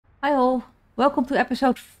Hi all, welcome to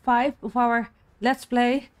episode 5 of our Let's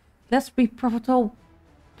Play. Let's be profitable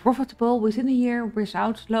within a year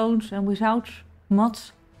without loans and without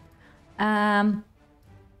mods.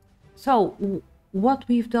 So what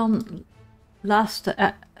we've done last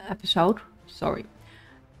episode, sorry,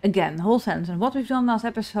 again, whole sentence. And what we've done last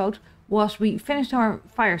episode was we finished our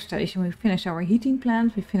fire station, we finished our heating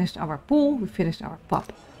plant, we finished our pool, we finished our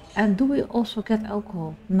pub. And do we also get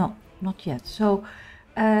alcohol? No, not yet. So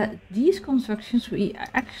these constructions we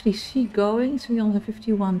actually see going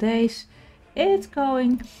 351 days. It's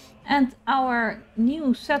going, and our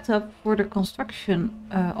new setup for the construction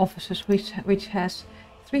offices, which has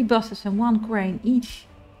 3 buses and 1 crane each,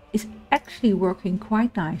 is actually working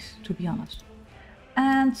quite nice, to be honest.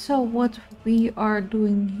 And so what we are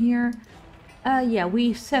doing here,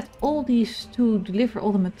 we set all these to deliver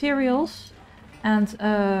all the materials and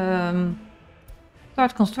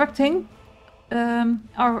start constructing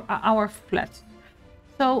our flat.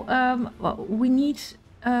 So well, we need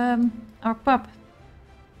our pup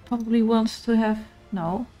probably wants to have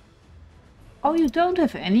no. Oh, you don't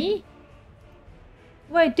have any?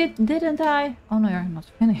 Wait, didn't I? Oh no, you're not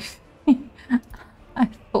finished. I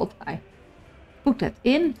thought I put that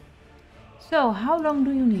in. So how long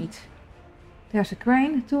do you need? There's a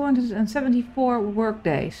crane, 274 work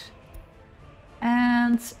days.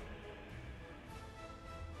 And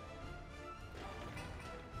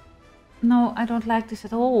no, I don't like this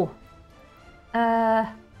at all.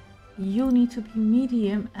 You need to be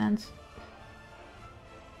medium and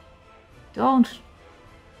don't.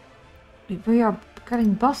 We are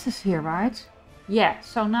getting buses here, right? Yeah,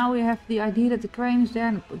 so now we have the idea that the crane is there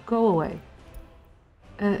and go away.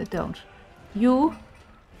 Don't. You,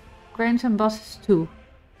 cranes and buses too.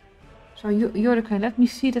 So you're the crane. Let me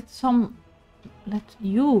see that some, let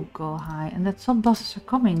you go high and that some buses are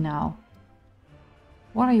coming now.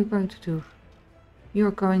 What are you going to do?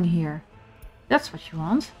 You're going here. That's what you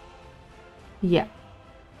want. Yeah.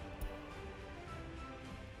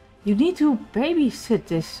 You need to babysit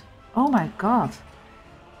this. Oh my god.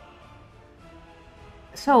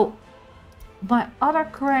 So my other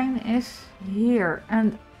crane is here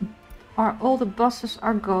and all the buses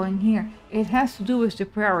are going here. It has to do with the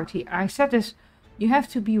priority. I said this, you have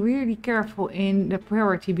to be really careful in the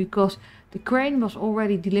priority because the crane was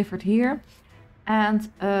already delivered here and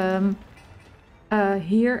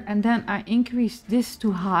here, and then I increased this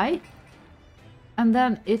to high and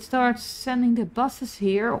then it starts sending the buses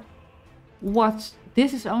here.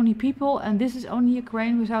 This is only people and this is only a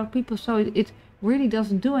crane without people, so it really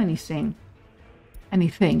doesn't do anything.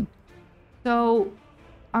 So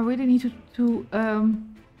I really need to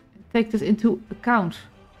take this into account.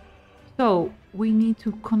 So we need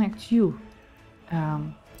to connect you.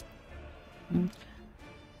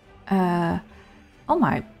 Oh,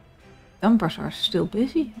 my dumpers are still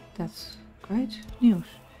busy. That's great news.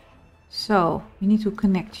 So we need to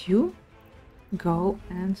connect you. Go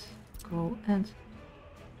and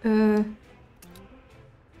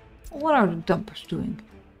what are the dumpers doing?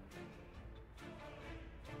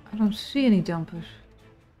 I don't see any dumpers.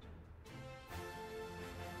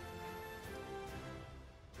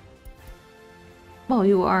 Well,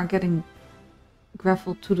 you are getting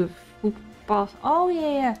gravel to the footpath. Oh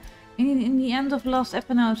yeah. In the end of last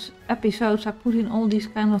episodes, I put in all these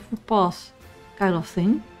kind of footpaths kind of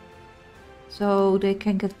thing, so they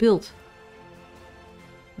can get built.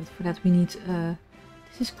 But for that we need.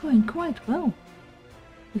 This is going quite well.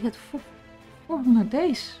 We had 400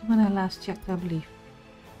 days when I last checked, I believe.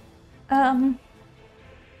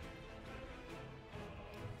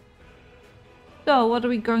 So what are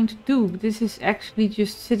we going to do? This is actually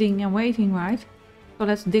just sitting and waiting, right? So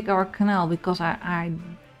let's dig our canal, because I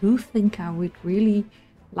do think I would really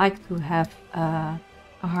like to have a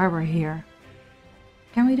harbor here.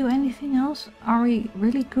 Can we do anything else? Are we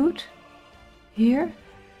really good here?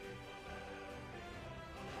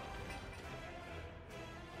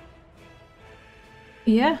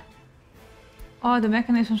 Yeah. Oh, the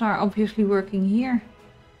mechanisms are obviously working here.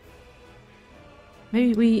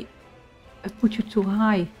 Maybe we put you too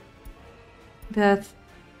high. That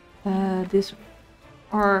this,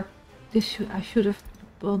 or this I should have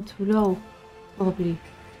gone too low. Probably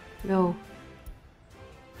low.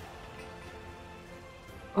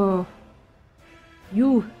 Oh,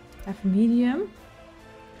 you have medium.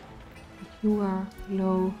 You are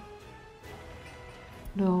low.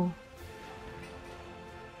 Low.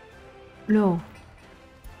 Low.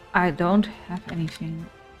 I don't have anything.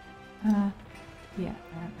 Yeah,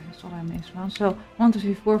 I thought I missed one. So 1, 2,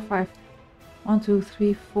 3, 4, 5. 1, 2,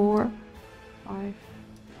 3, 4, 5.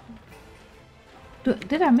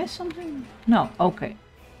 Did I miss something? No. Okay.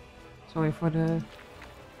 Sorry for the...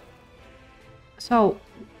 So,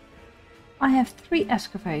 I have 3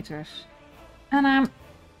 excavators. And I'm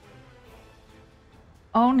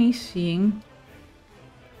only seeing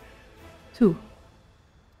 2.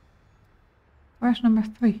 Where's number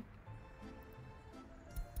 3?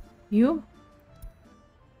 You?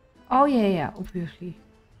 Oh yeah, obviously.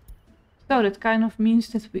 So that kind of means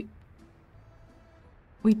that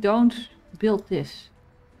we don't build this.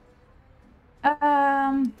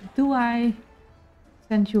 Do I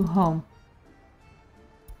send you home?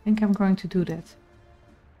 I think I'm going to do that.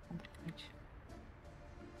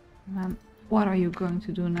 And what are you going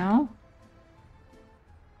to do now?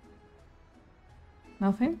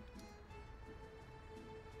 Nothing?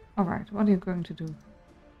 Alright, what are you going to do?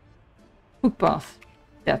 Footpath.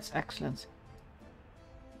 That's excellent.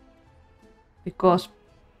 Because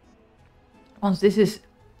once this is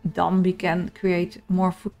done, we can create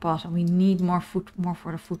more footpaths, and we need more for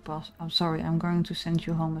the footpaths. I'm sorry, I'm going to send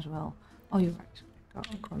you home as well. Oh, you're right.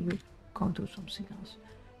 You go do something else.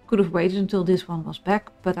 Could have waited until this one was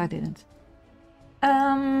back, but I didn't.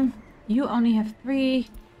 You only have 3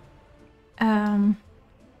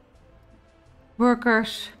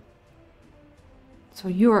 workers. So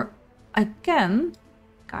I can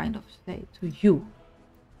kind of say to you.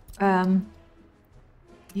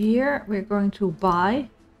 Here we're going to buy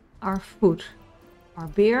our food, our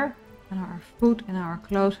beer, and our food, and our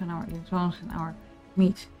clothes, and our electronics, and our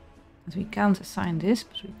meat. And we can't assign this,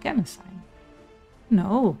 but we can assign.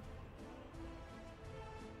 No.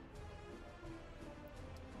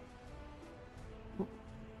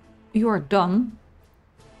 You are done.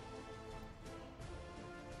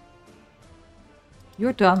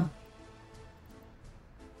 You're done.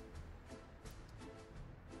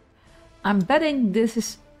 I'm betting this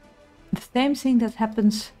is the same thing that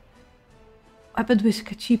happened with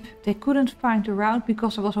Kachip. They couldn't find the route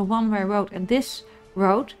because there was a one-way road, and this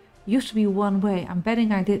road used to be one way. I'm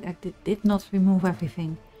betting I did not remove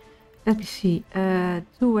everything. Let me see.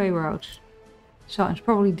 2-way roads. So it's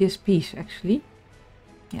probably this piece actually.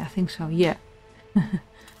 Yeah, I think so. Yeah.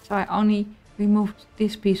 So I only removed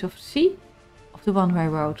this piece of C of the one-way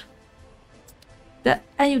road.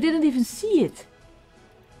 And you didn't even see it.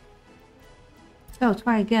 So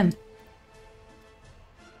try again.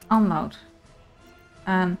 Unload.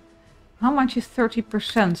 And how much is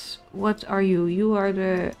 30%? What are you? You are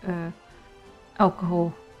the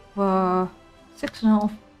alcohol.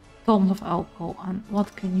 6.5 tons of alcohol. And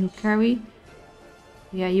what can you carry?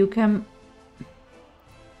 Yeah, you can...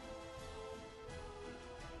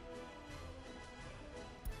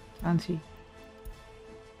 Fancy.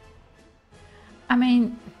 I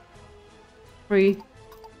mean... 3.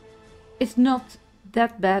 It's not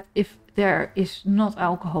that bad if there is not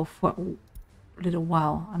alcohol for a little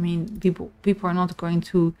while. I mean, people are not going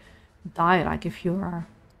to die like if you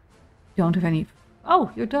don't have any.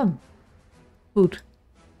 Oh, you're done. Food.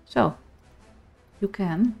 So you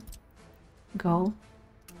can go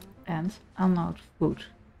and unload food.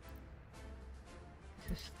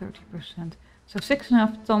 This is 30%. So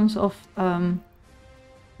 6.5 tons of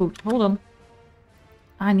food. Hold on.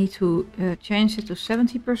 I need to change it to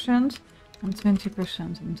 70%. And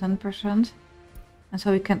 20% and 10%. And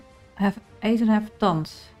so we can have 8.5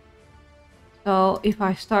 tons. So if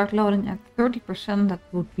I start loading at 30%, that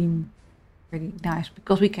would be really nice,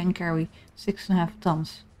 because we can carry 6.5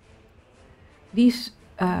 tons. These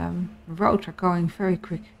roads are going very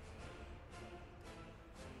quick.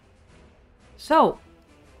 So,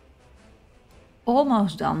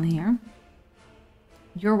 almost done here.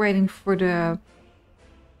 You're waiting for the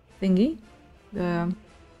thingy.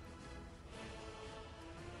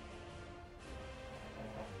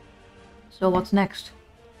 So what's next?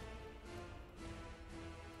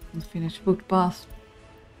 Unfinished footpath.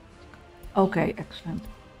 Okay, excellent.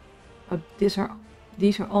 Oh, these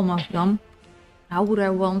are almost done. How would I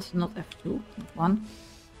want not F2, not 1?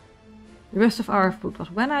 The rest of our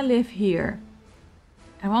footpath. When I live here,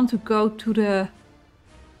 I want to go to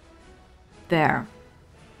there.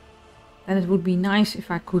 Then it would be nice if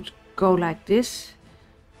I could go like this.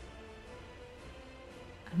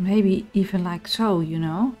 And maybe even like so, you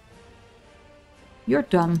know. You're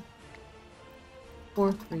done.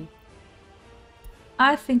 4-3.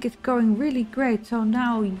 I think it's going really great. So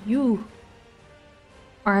now you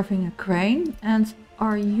are having a crane, and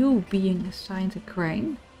are you being assigned a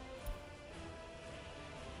crane?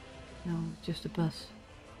 No, just a bus.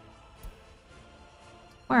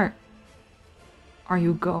 Where are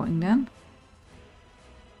you going then?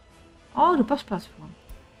 Oh, the bus platform.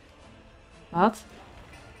 But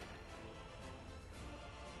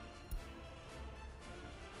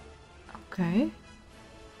okay.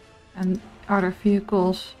 And are there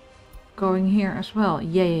vehicles going here as well?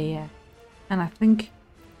 Yeah. And I think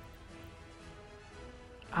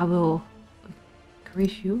I will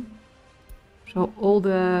increase you. So all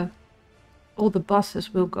the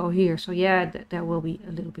buses will go here. So yeah, there will be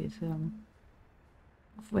a little bit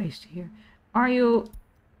of waste here. Are you?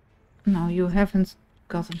 No, you haven't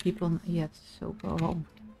gotten people yet. So go home.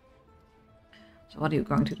 So what are you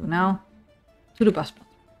going to do now? To the bus stop.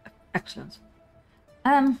 Excellent.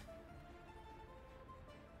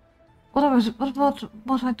 What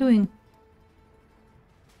was I doing?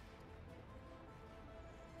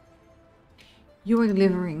 You are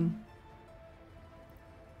delivering.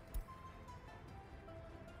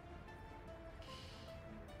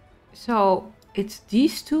 So it's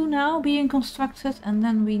these two now being constructed, and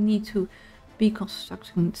then we need to be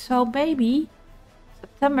constructing. So maybe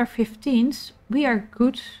September 15th, we are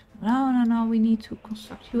good. No, we need to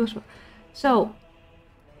construct you as well. So,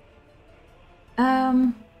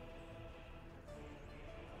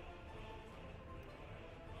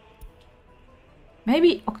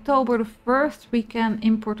 maybe October the 1st we can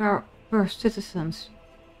import our first citizens.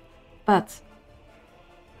 But,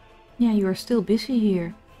 yeah, you are still busy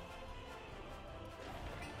here.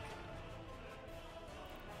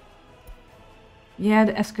 Yeah,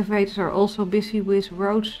 the excavators are also busy with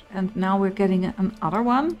roads, and now we're getting another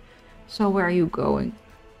one. So where are you going?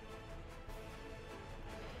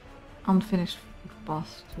 Unfinished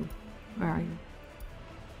footpath too. Where are you?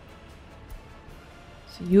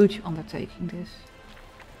 It's a huge undertaking, this.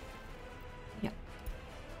 Yeah.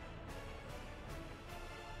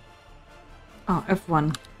 Oh,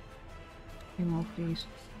 F1. Remove these.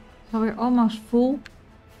 So we're almost full.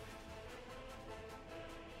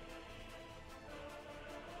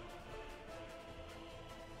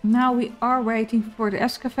 Now we are waiting for the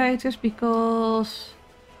excavators because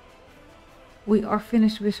we are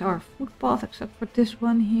finished with our footpath except for this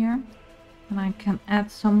one here. And I can add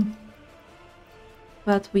some,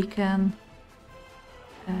 but we can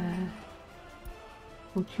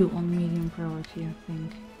put you on medium priority, I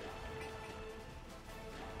think.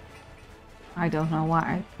 I don't know why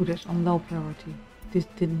I put this on low priority. This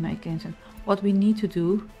didn't make any sense. What we need to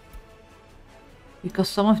do, because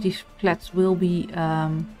some of these flats will be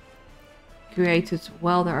created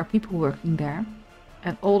while there are people working there,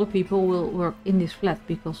 and all the people will work in this flat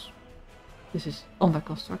because this is under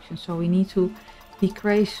construction. So we need to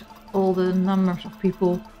decrease all the numbers of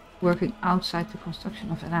people working outside the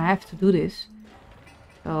construction of it, and I have to do this.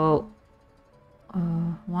 So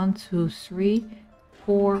 1, 2, 3,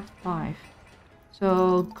 4, 5.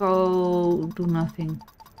 So go do nothing.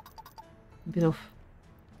 A bit of,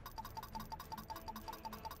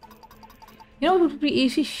 you know, it would be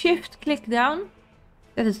easy. Shift click down.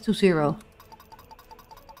 That is to 0.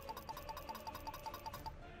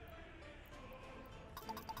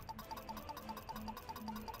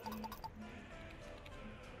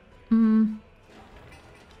 Hmm.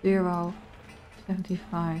 0,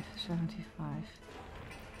 75, 75,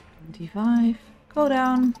 25. Go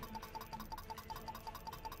down.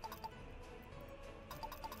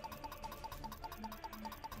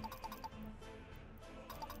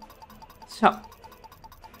 So,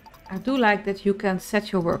 I do like that you can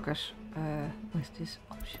set your workers with this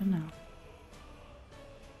option now.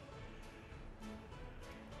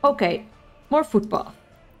 Okay, more footpath.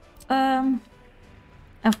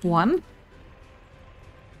 F1.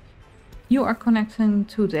 You are connecting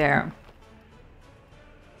to there.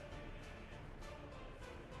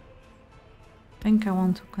 I think I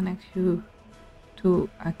want to connect you to,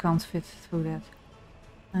 I can't fit through that.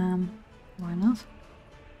 Why not?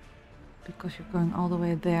 Because you're going all the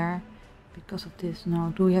way there because of this.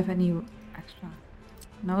 No, do we have any extra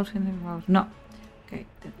nodes in the road? No. Okay,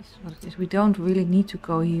 that is what it is. We don't really need to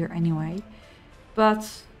go here anyway,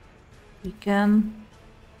 but we can,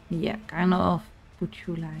 yeah, kind of put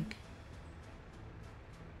you like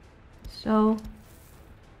so.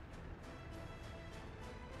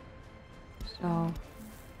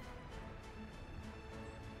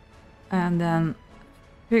 And then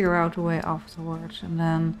figure out a way afterwards, and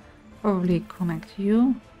then probably connect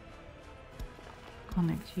you.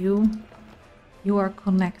 Connect you. You are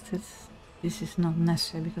connected. This is not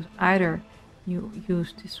necessary because either you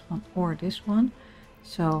use this one or this one.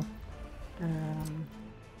 So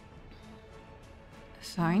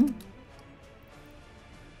assign.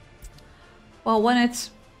 Well, when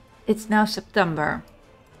it's now September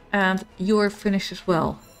and you are finished as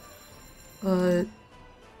well.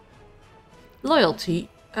 Loyalty.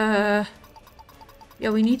 Yeah,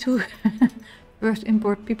 we need to first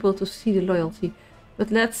import people to see the loyalty. But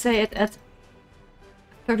let's say it at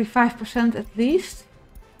 35% at least.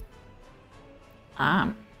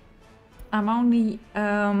 I'm only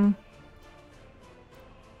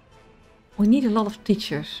we need a lot of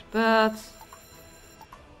teachers, but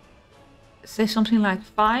say something like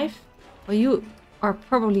 5. Well, you are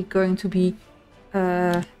probably going to be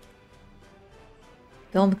done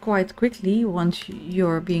quite quickly once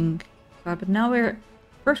you're being. But now we're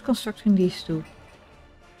first constructing these 2.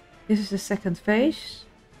 This is the second phase.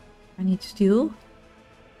 I need steel.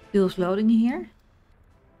 Steel is loading here.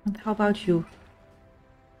 And how about you?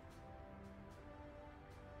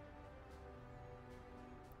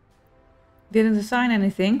 Didn't assign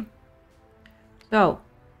anything. So,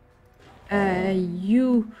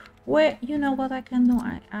 you, well, you know what I can do?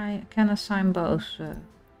 I can assign both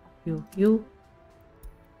you and you.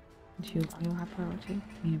 You have priority,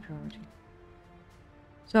 medium priority.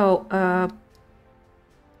 So,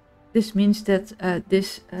 this means that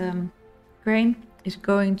this crane is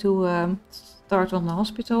going to start on the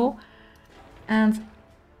hospital, and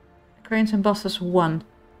cranes and buses 1.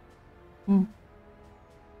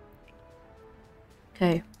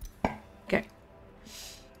 Okay. Okay.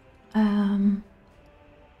 And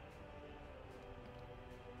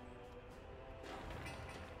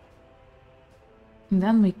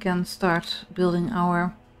then we can start building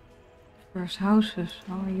our first houses.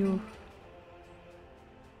 How are you?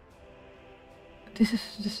 This is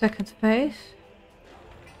the second phase.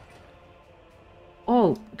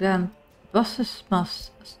 Oh, then buses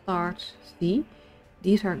must start. See,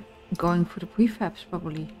 these are going for the prefabs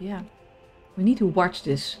probably. Yeah, we need to watch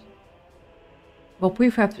this. Well,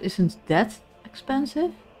 prefab isn't that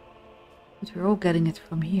expensive, but we're all getting it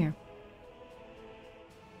from here.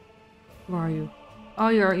 Where are you? Oh,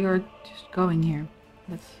 you're just going here.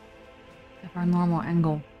 Let's have our normal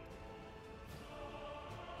angle.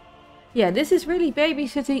 Yeah, this is really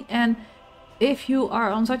babysitting, and if you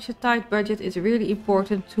are on such a tight budget, it's really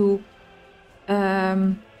important to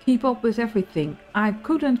keep up with everything. I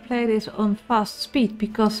couldn't play this on fast speed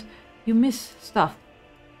because you miss stuff.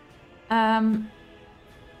 I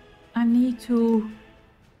need to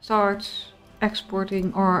start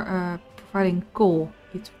exporting or providing coal.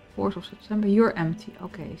 It's 4th of September. You're empty.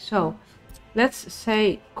 Okay, so let's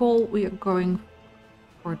say coal we are going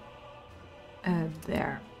for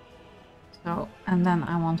there. So, and then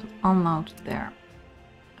I want to unload there.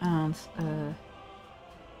 And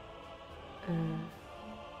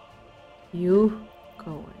you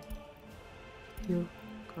go away. You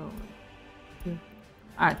go away. You.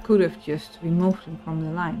 I could have just removed them from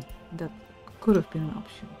the line. That could have been an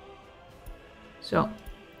option. So,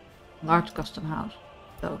 large custom house.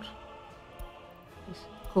 Load. Is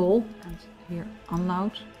coal and here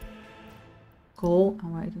unload. Coal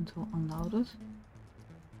and wait until unloaded.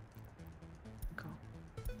 Go.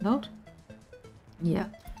 Load. Yeah.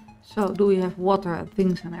 So do we have water and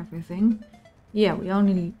things and everything? Yeah, we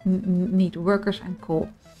only need workers and coal.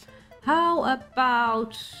 How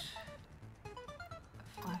about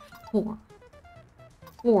 4?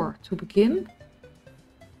 4 to begin.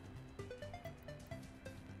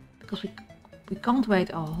 Because we can't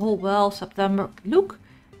wait a whole, well, September. Look,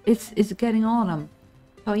 it's getting autumn.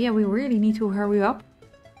 So yeah, we really need to hurry up.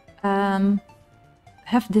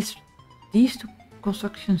 Have these 2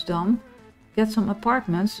 constructions done. Get some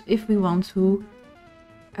apartments if we want to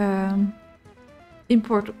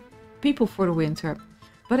import people for the winter.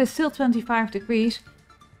 But it's still 25 degrees.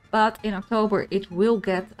 But in October it will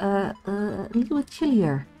get a little bit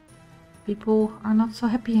chillier. People are not so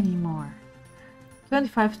happy anymore.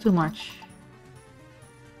 25 is too much.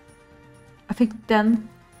 I think 10.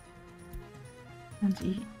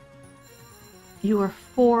 And you are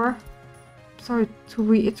 4. Sorry to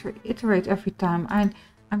reiterate every time. I'm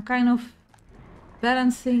kind of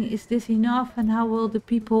balancing, is this enough, and how will the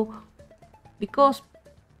people, because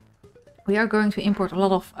we are going to import a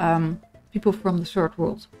lot of people from the third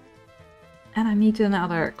world, and I need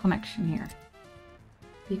another connection here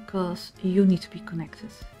because you need to be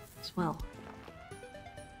connected as well.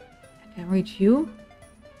 I can reach you.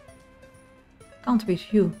 Can't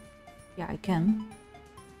reach you. Yeah, I can.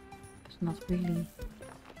 It's not really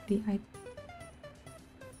the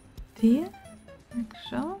idea. Like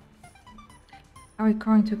so. Are we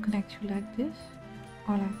going to connect you like this?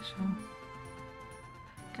 Or like so?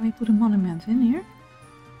 Can we put a monument in here?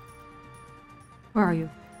 Where are you?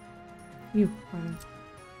 You. Where are you?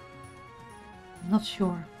 I'm not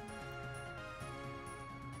sure.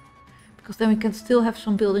 Because then we can still have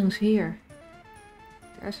some buildings here.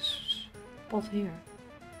 There's a spot here.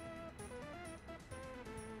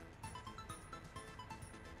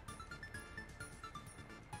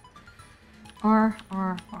 R.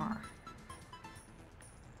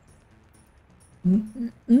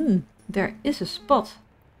 there is a spot.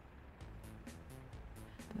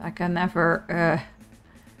 But I can never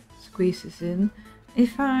squeeze this in.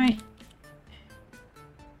 If I...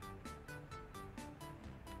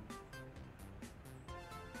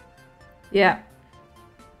 Yeah,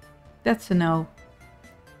 that's a no.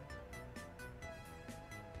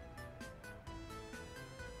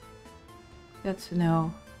 That's a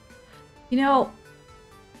no. You know,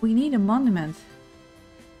 we need a monument.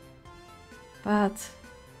 But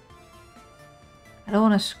I don't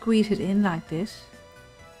want to squeeze it in like this.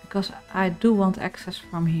 Because I do want access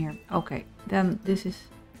from here. Okay, then this is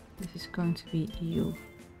going to be you.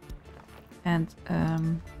 And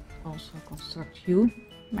also construct you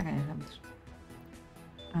mechanisms.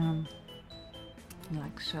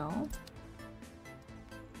 Like so.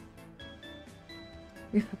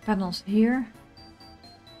 We have the panels here.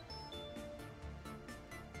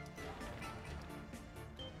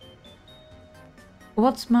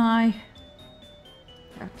 What's my...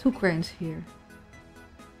 There are 2 cranes here.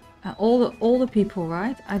 All the people,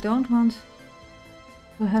 right? I don't want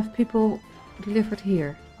to have people delivered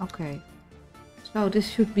here. Okay. So this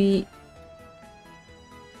should be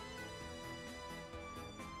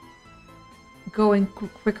going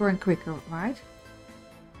quicker and quicker, right?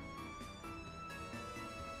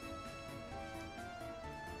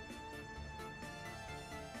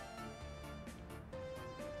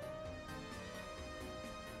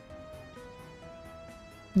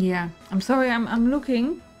 Yeah, I'm sorry, I'm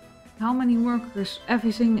looking how many workers.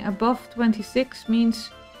 Everything above 26 means,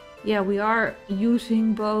 yeah, we are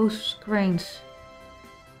using both cranes.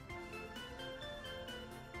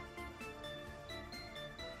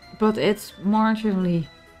 But it's marginally.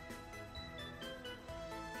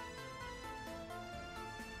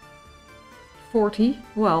 $40.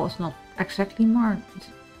 Well, it's not exactly it's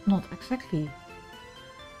not exactly.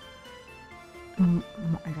 I don't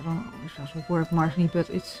know if that's a word marginally, but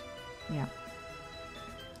it's, yeah.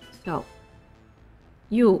 So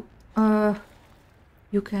you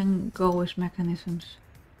can go with mechanisms.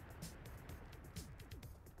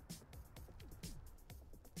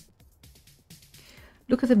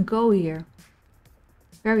 Look at them go here.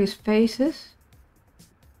 Various phases.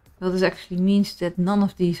 Well, this actually means that none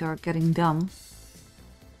of these are getting done.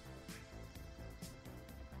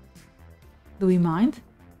 Do we mind?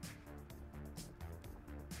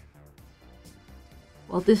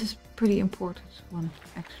 Well, this is pretty important one,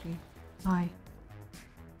 actually.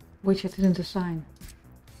 Which I didn't assign.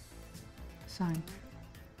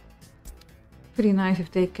 Pretty nice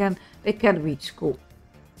if they can reach school.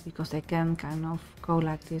 Because they can kind of go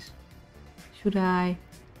like this. Should I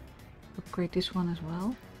upgrade this one as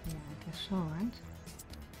well? Yeah, I guess so, right?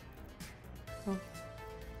 Oh.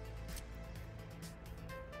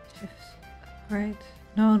 Shift, upgrade.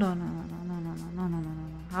 No.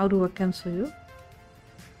 How do I cancel you?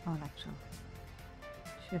 Oh, like so.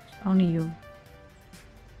 Shift, only you.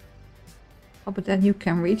 Oh, but then you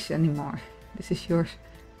can't reach anymore. This is your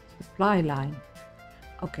supply line.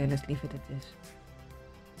 Okay, let's leave it at this.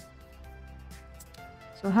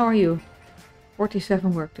 So how are you?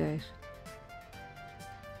 47 work days.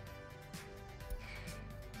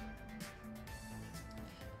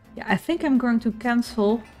 Yeah, I think I'm going to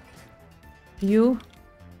cancel you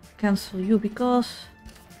because,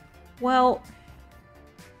 well,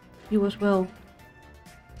 you as well.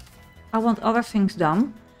 I want other things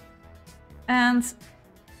done. And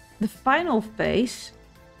the final phase,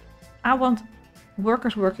 I want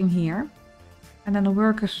workers working here. And then the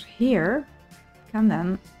workers here can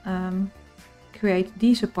then create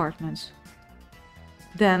these apartments.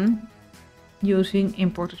 Then using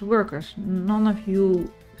imported workers. None of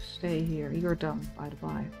you stay here. You're done, by the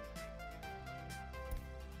by.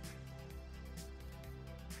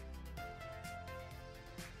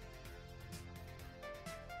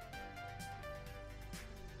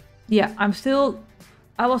 Yeah, I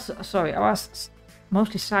was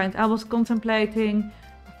mostly silent. I was contemplating,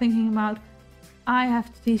 thinking about, I have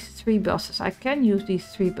these 3 buses. I can use these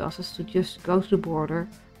 3 buses to just go to the border,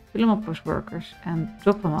 fill them up with workers and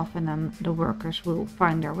drop them off, and then the workers will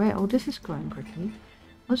find their way. Oh, this is going quickly.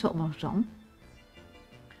 Oh, it's almost done.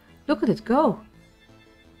 Look at it go.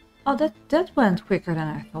 Oh, that went quicker than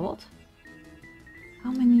I thought.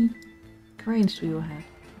 How many cranes do you have?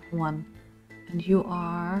 1. And you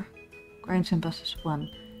are cranes and buses 1.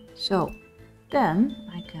 So then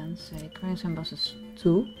I can say cranes and buses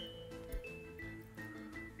 2.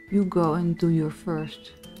 You go and do your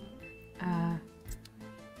first, how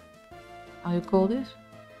you call this?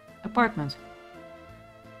 Apartment.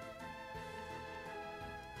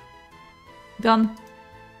 Done.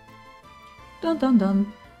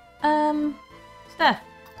 Done. Steph.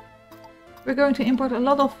 We're going to import a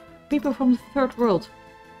lot of people from the third world.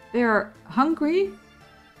 They are hungry,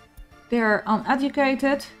 they are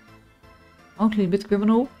uneducated, only a bit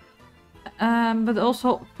criminal, but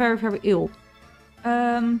also very, very ill.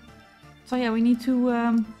 So yeah, we need to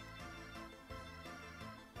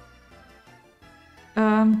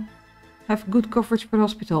have good coverage per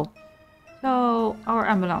hospital. So our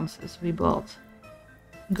ambulances we bought.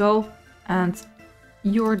 Go, and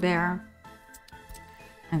you're there.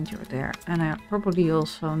 And you're there. And I probably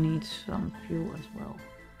also need some fuel as well.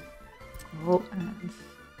 Go, and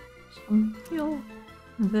some fuel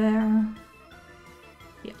there.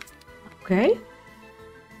 Yeah. Okay.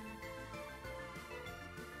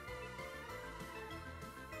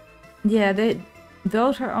 Yeah,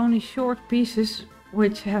 those are only short pieces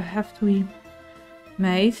which have to be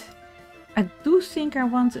made. I do think I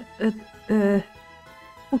want a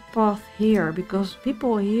footpath here, because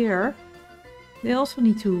people here, they also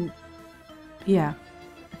need to, yeah,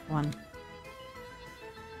 one.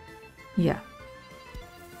 Yeah.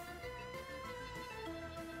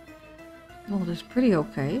 Well, that's pretty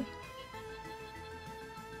okay.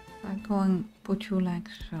 I'm going to put you like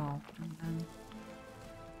so, and then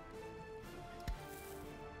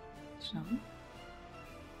so.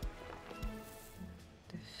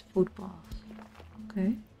 This footpath.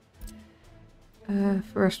 Okay.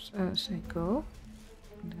 First say go,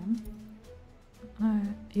 and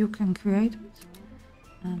then you can create it,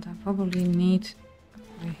 and I probably need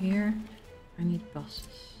over here, I need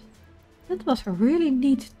buses. That was a really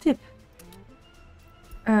neat tip.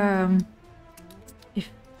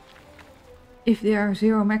 If there are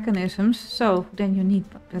 0 mechanisms, so then you need,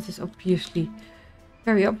 that is obviously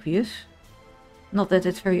very obvious. Not that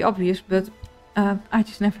it's very obvious, but I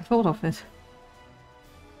just never thought of it.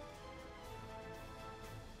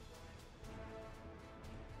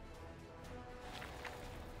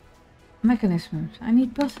 Mechanisms. I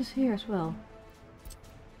need buses here as well.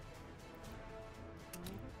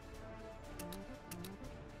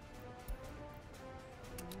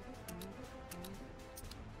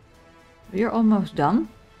 We're almost done.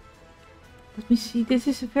 Let me see. This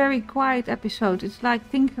is a very quiet episode. It's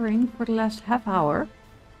like tinkering for the last half hour.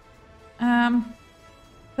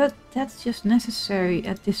 But that's just necessary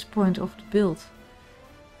at this point of the build.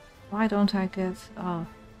 Why don't I get...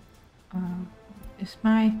 is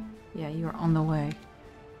my... Yeah, you're on the way.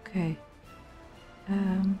 Okay.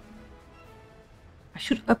 I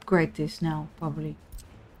should upgrade this now, probably.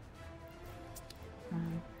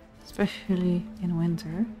 Especially in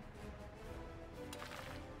winter.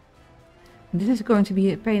 This is going to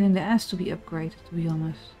be a pain in the ass to be upgraded, to be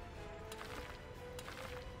honest.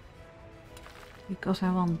 Because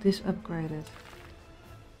I want this upgraded.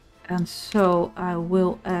 And so I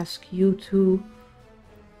will ask you to...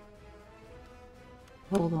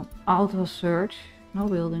 Hold on. Auto search. No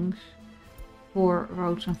buildings. For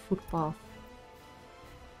roads and footpath.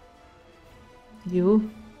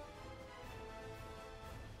 You.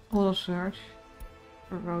 Auto search.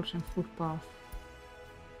 For roads and footpath.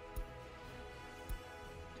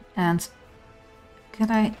 And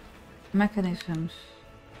can I mechanisms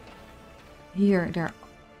here? There,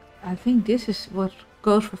 I think this is what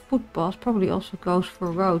goes for footpaths. Probably also goes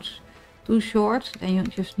for roads. Too short, then you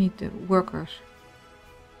just need the workers.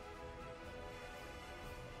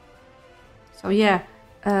 So yeah,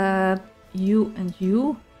 you and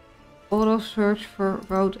you auto search for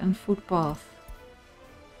road and footpath.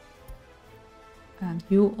 And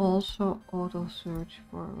you also auto search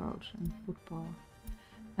for roads and footpath.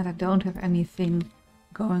 And I don't have anything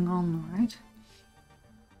going on, right?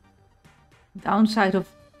 Downside of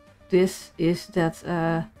this is that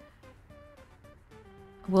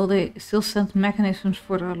will they still send mechanisms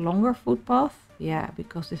for the longer footpath? Yeah,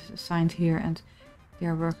 because this is assigned here and they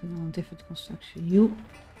are working on a different construction. You.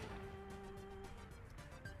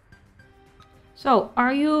 So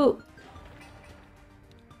are you?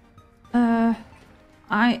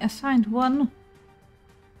 I assigned one.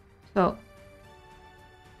 So.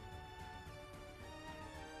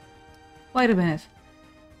 Wait a minute.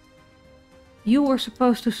 You were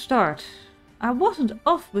supposed to start. I wasn't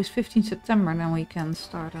off with 15 September, then we can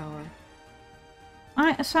start our...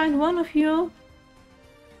 I assigned one of you.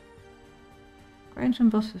 Cranes and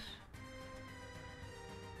buses.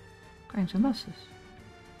 Cranes and buses.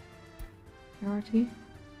 Priority.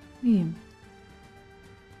 Medium.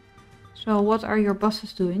 So what are your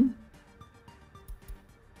buses doing?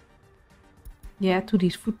 Yeah, to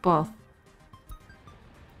these footpaths.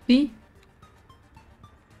 See?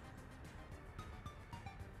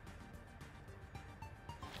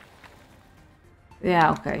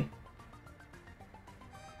 Yeah, okay.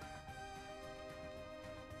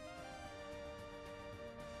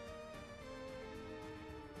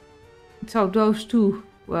 So those two,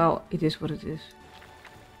 well, it is what it is.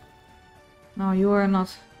 No, you are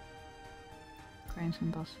not cranes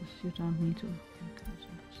and buses. You don't need to make cranes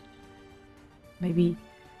and buses. Maybe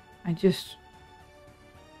I just...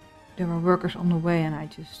 There were workers on the way and I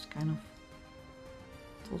just kind of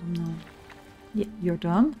told them no. Yeah, you're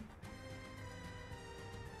done.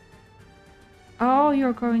 Oh,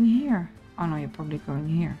 you're going here. Oh no, you're probably going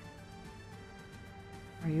here.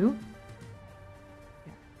 Are you?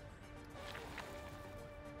 Yeah.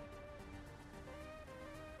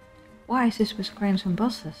 Why is this with cranes and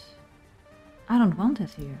buses? I don't want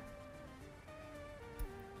it here.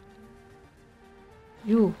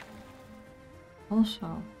 You.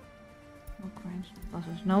 Also. No cranes and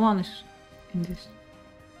buses. No one is in this.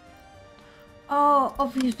 Oh,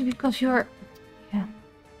 obviously because you're... Yeah.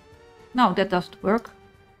 No, that doesn't work.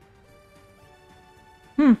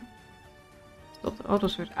 Stop the auto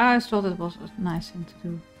search. I thought it was a nice thing to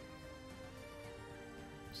do.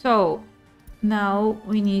 So, now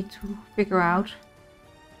we need to figure out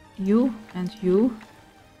you and you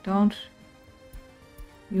don't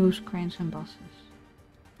use cranes and buses.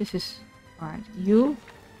 This is right. You,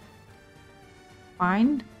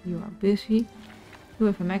 fine, you are busy. You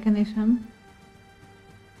have a mechanism.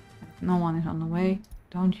 If no one is on the way,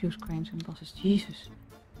 don't use cranes and buses. Jesus.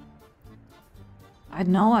 I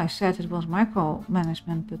know I said it was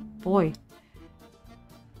micromanagement, but boy,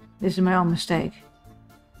 this is my own mistake.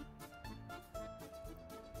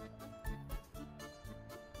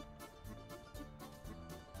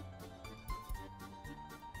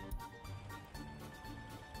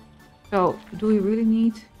 So, do we really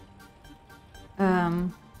need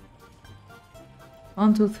 1,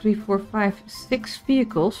 2, 3, 4, 5, 6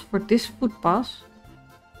 vehicles for this footpath?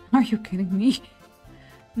 Are you kidding me?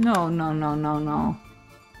 No, no, no, no, no.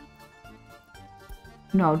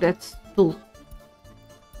 No, that's bull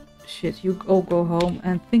shit. You all go home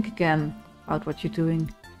and think again about what you're doing.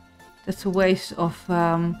 That's a waste of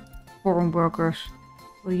foreign workers.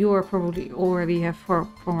 Well, you are probably already have foreign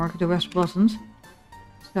workers, the rest wasn't.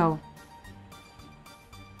 So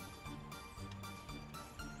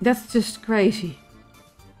that's just crazy.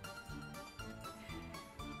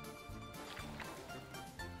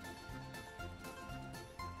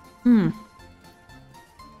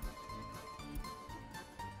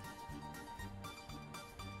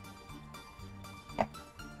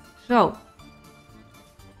 So,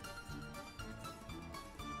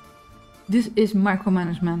 this is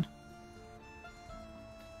micromanagement.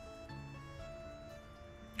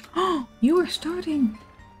 Oh, you are starting.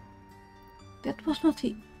 That was not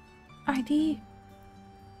the idea.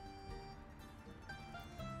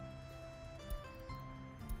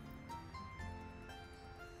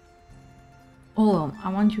 Hold on, I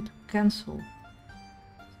want you to cancel.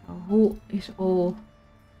 So who is all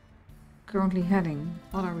currently heading?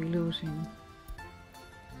 What are we losing?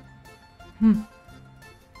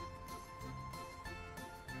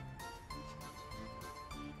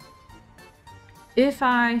 If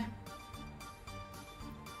I...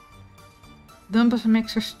 Dumpers and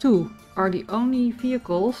Mixers 2 are the only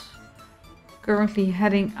vehicles currently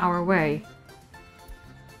heading our way.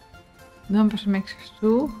 Dumpers and Mixers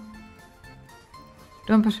 2.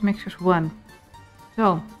 Dumpers and Mixers 1.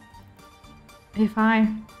 So,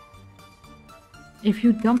 if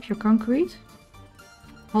you dump your concrete,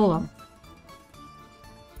 hold on.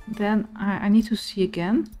 Then I need to see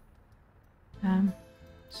again.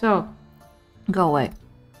 So, go away.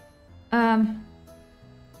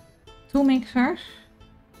 2 mixers.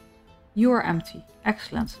 You are empty.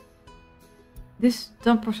 Excellent. This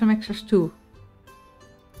dumpers and mixers 2.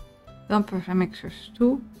 Dumpers and mixers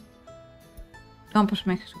 2. Dumpers and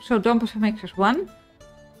mixers 2. So dumpers and mixers 1.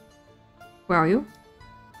 Where are you?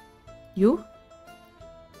 You?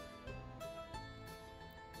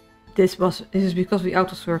 This is because we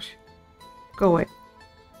auto search. Go away.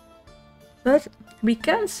 But we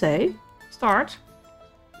can say start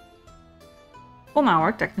on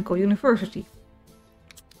our technical university.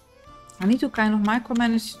 I need to kind of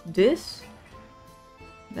micromanage this.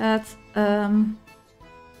 That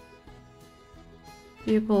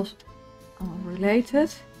vehicles are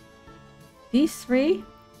related. These 3.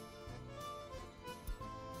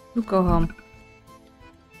 You go home.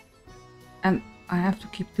 And I have to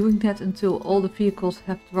keep doing that until all the vehicles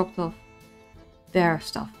have dropped off their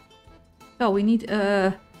stuff. So we need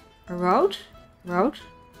a road. There.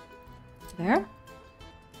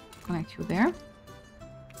 Connect you there.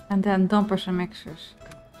 And then dumpers and mixers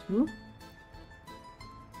 2.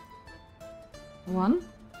 1.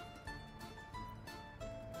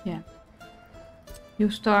 Yeah. You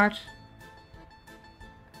start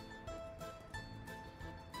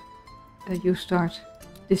you start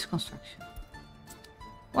this construction.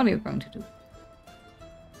 What are you going to do?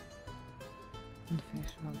 On the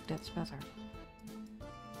finished road, that's better.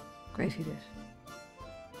 Crazy this.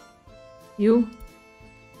 You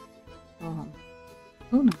go home.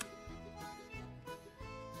 Oh no.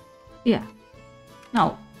 Yeah.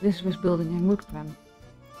 No, this was building a good plan.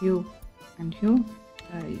 You and you,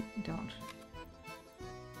 don't.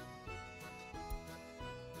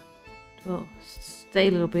 It will stay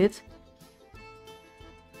a little bit.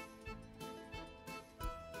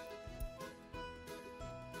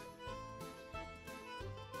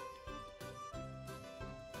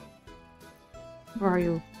 Where are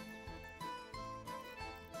you?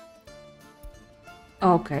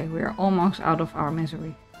 Okay, we are almost out of our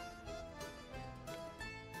misery.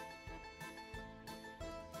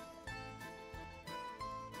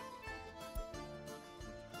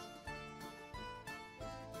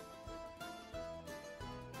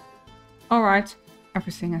 Alright,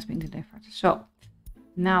 everything has been delivered. So,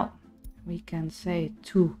 now we can say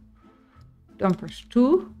to dumpers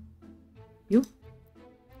 2, you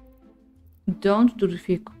don't do the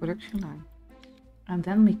vehicle production line. And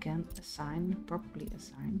then we can properly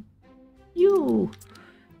assign you.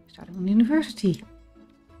 Starting on the university.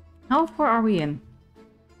 How far are we in?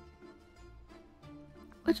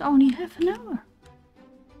 It's only half an hour.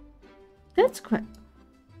 That's quick.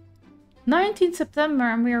 19th September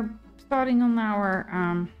and we are starting on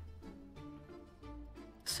our...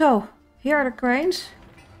 So, here are the cranes.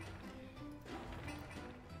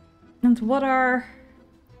 And what are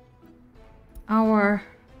our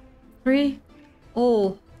 3?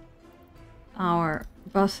 All our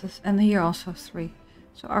buses, and here also 3.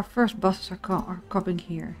 So our first buses are coming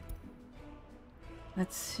here.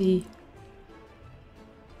 Let's see.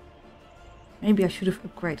 Maybe I should have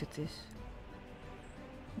upgraded this,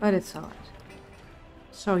 but it's alright.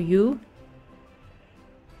 So you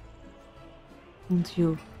and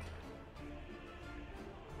you.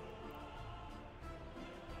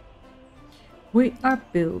 We are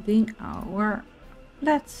building our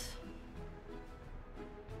flats.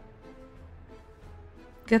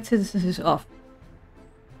 Get citizens off.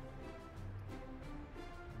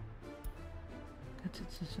 Get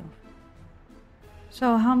citizens off.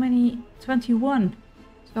 So how many? 21.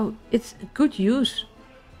 So it's a good use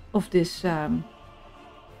of this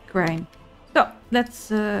grain. So let's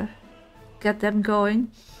get them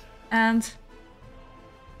going. And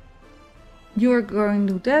you're going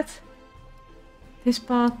to do that. This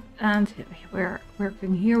path, and we're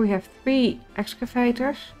working here. We have 3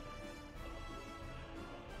 excavators.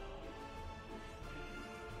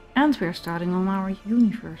 And we're starting on our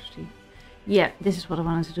university. Yeah, this is what I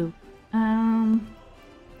wanted to do.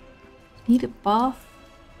 Need a path.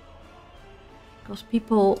 Because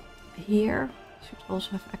people here should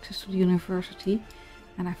also have access to the university.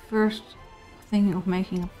 And I first thinking of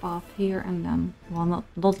making a path here and then, well,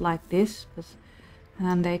 not like this, but and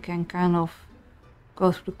then they can kind of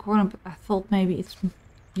go through the corner. But I thought maybe it's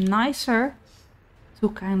nicer to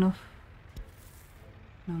kind of,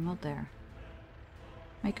 no, not there.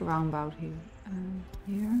 Make a roundabout here.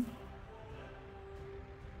 Here.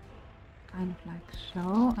 Kind of like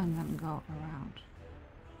so, and then go around.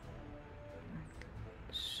 Like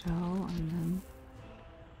so, and then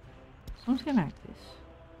something like this.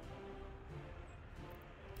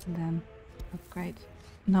 And then upgrade.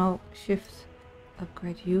 No, shift,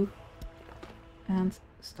 upgrade you. And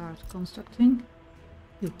start constructing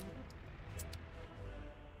you.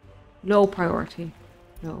 Low priority.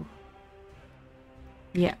 Low.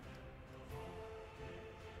 Yeah,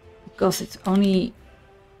 because it's only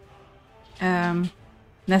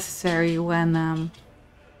necessary when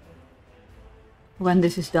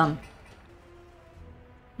this is done.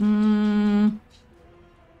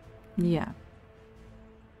 Yeah.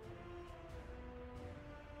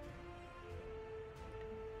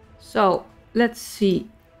 So let's see.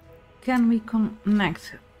 Can we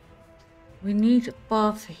connect? We need a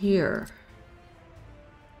path here.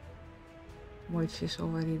 Which is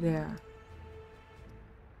already there.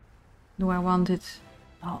 Do I want it?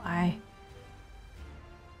 Oh,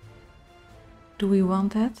 do we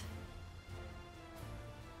want that?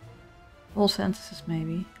 All sentences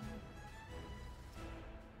maybe.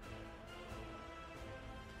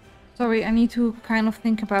 Sorry, I need to kind of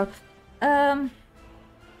think about. I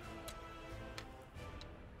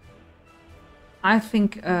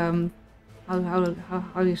think how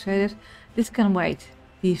do you say this? This can wait.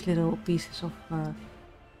 These little pieces of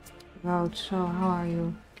road. So how are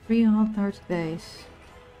you? 330 days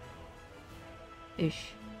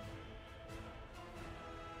ish.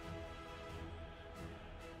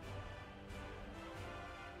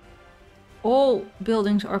 all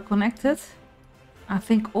buildings are connected. I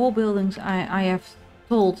think all buildings I have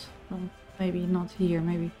told. Maybe not here,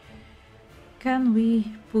 maybe. Can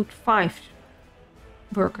we put 5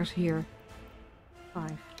 workers here?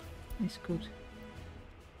 5 is good.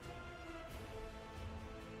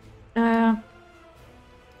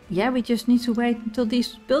 Yeah, we just need to wait until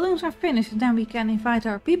these buildings are finished and then we can invite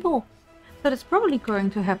our people. So that's probably going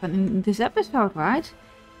to happen in this episode, right?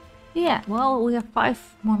 Yeah, well, we have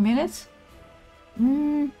 5 more minutes.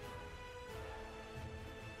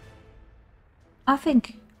 I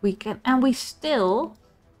think we can, and we still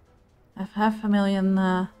have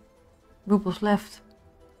 500,000 rubles left.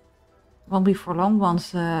 Won't be for long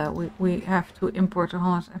once we have to import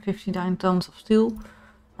 159 tons of steel.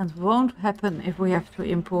 And won't happen if we have to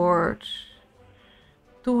import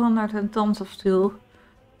 200 tons of steel.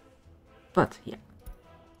 But yeah.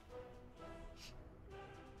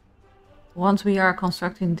 Once we are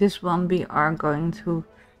constructing this one, we are going to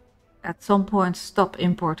at some point stop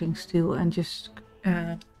importing steel and just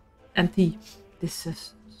empty this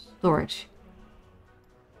storage.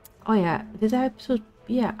 Oh yeah, did I put,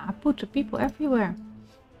 yeah, I put the people everywhere.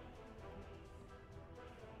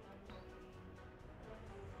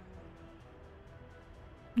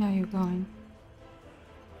 There you're going.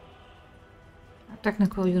 Our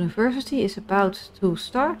technical university is about to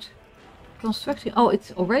start constructing. Oh,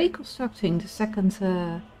 it's already constructing. The second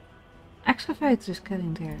excavator is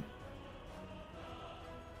getting there.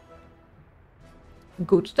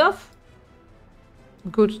 Good stuff.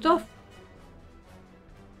 Good stuff.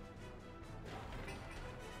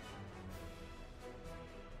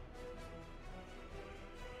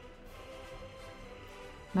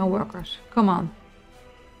 No workers. Come on.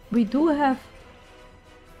 We do have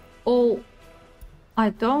all. I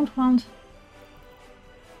don't want.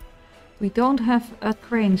 We don't have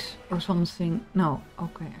cranes or something. No.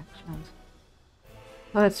 Okay, excellent.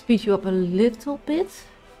 So let's speed you up a little bit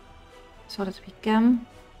so that we can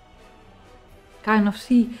kind of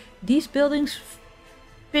see these buildings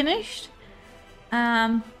finished.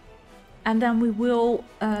 And then we will,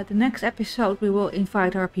 the next episode, we will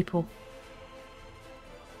invite our people.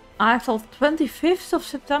 I thought 25th of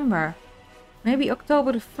September. Maybe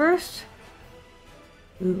October the 1st?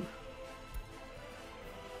 Ooh.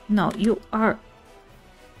 No, you are...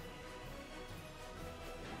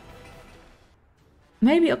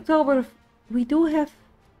 Maybe October... We do have...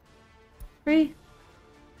 3?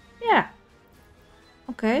 Yeah.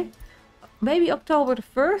 Okay. Maybe October the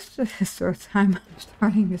 1st? This is the third time I'm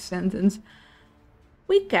starting the sentence.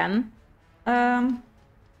 We can...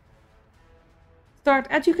 start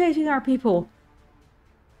educating our people.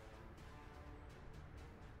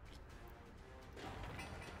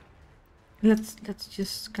 Let's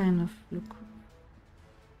just kind of look.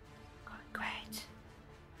 Oh, great.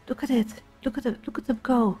 Look at it. Look at them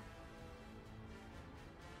go.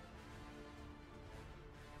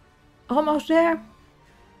 Almost there.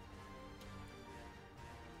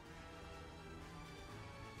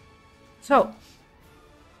 So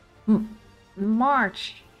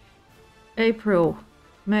March, April,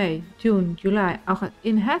 May, June, July, August.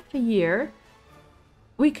 In half a year,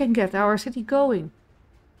 we can get our city going.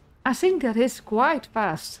 I think that is quite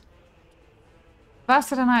fast.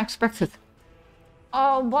 Faster than I expected.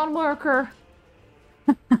 Oh, 1 worker.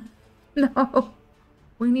 No.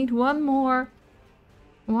 We need one more.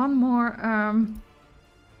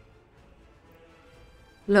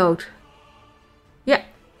 Load. Yeah.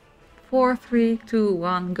 4, 3, 2,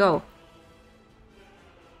 1, go.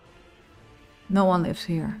 No one lives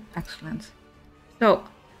here. Excellent. So,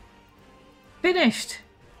 finished.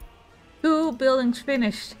 2 buildings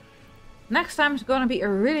finished. Next time is going to be a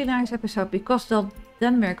really nice episode because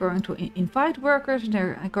then we're going to invite workers and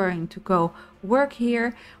they're going to go work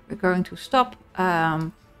here. We're going to stop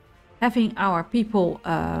having our people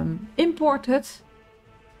imported.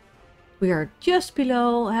 We are just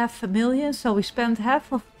below 500,000, so we spent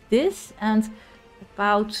half of this and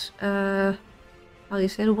about, how do you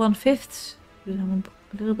say, 1/5. A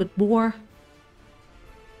little bit more,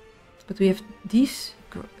 but we have these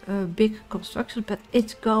big constructions, but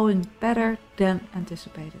it's going better than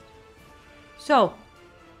anticipated. So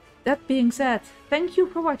that being said, thank you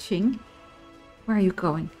for watching. Where are you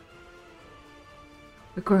going?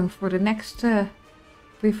 We're going for the next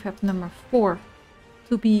prefab number 4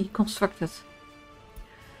 to be constructed.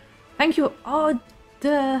 Thank you. Oh,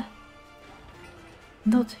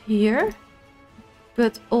 not here.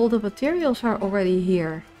 But all the materials are already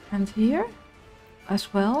here. And here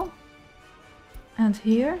as well. And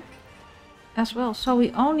here as well. So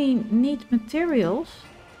we only need materials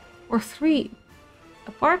for 3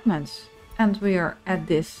 apartments. And we are at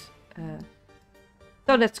this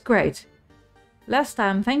So that's great. Last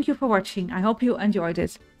time, thank you for watching. I hope you enjoyed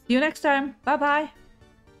it. See you next time. Bye bye.